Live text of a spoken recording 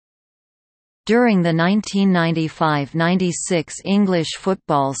During the 1995–96 English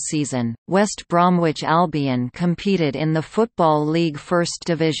football season, West Bromwich Albion competed in the Football League First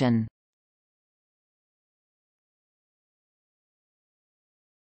Division.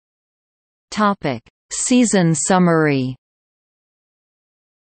 Season summary.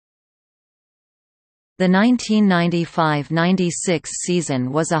 The 1995–96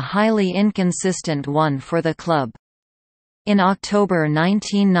 season was a highly inconsistent one for the club. In October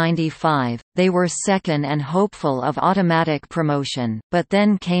 1995, they were second and hopeful of automatic promotion, but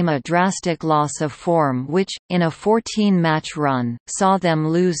then came a drastic loss of form which, in a 14-match run, saw them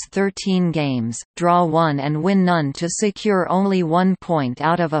lose 13 games, draw 1 and win none to secure only 1 point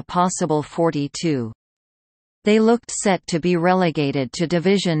out of a possible 42. They looked set to be relegated to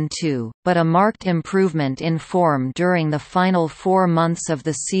Division Two, but a marked improvement in form during the final 4 months of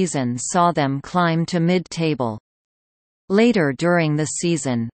the season saw them climb to mid-table. Later during the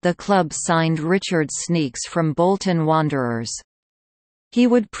season, the club signed Richard Sneeks from Bolton Wanderers. He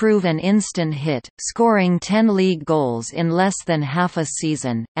would prove an instant hit, scoring 10 league goals in less than half a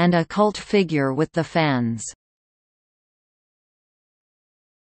season, and a cult figure with the fans.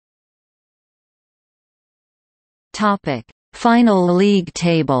 Final league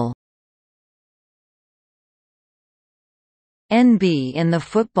table. NB in the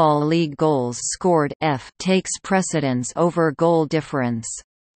Football League goals scored F takes precedence over goal difference.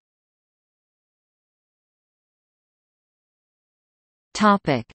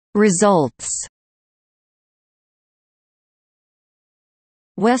 Results.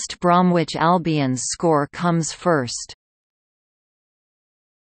 West Bromwich Albion's score comes first.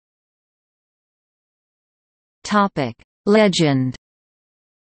 Legend.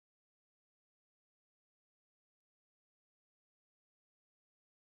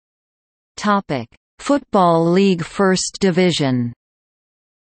 Football League First Division.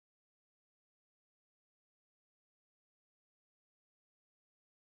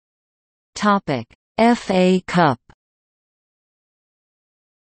 FA Cup.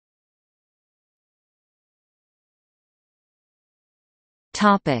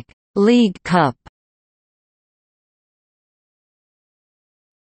 League Cup.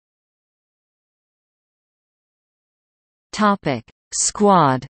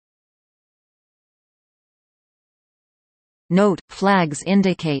 Squad. Note: flags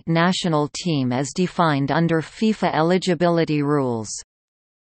indicate national team as defined under FIFA eligibility rules.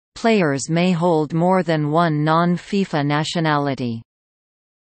 Players may hold more than one non-FIFA nationality.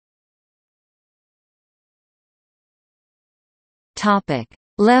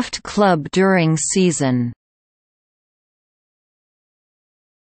 Left club during season.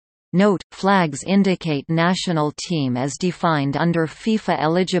 Note: flags indicate national team as defined under FIFA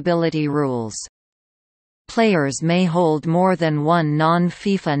eligibility rules. Players may hold more than one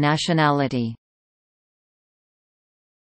non-FIFA nationality.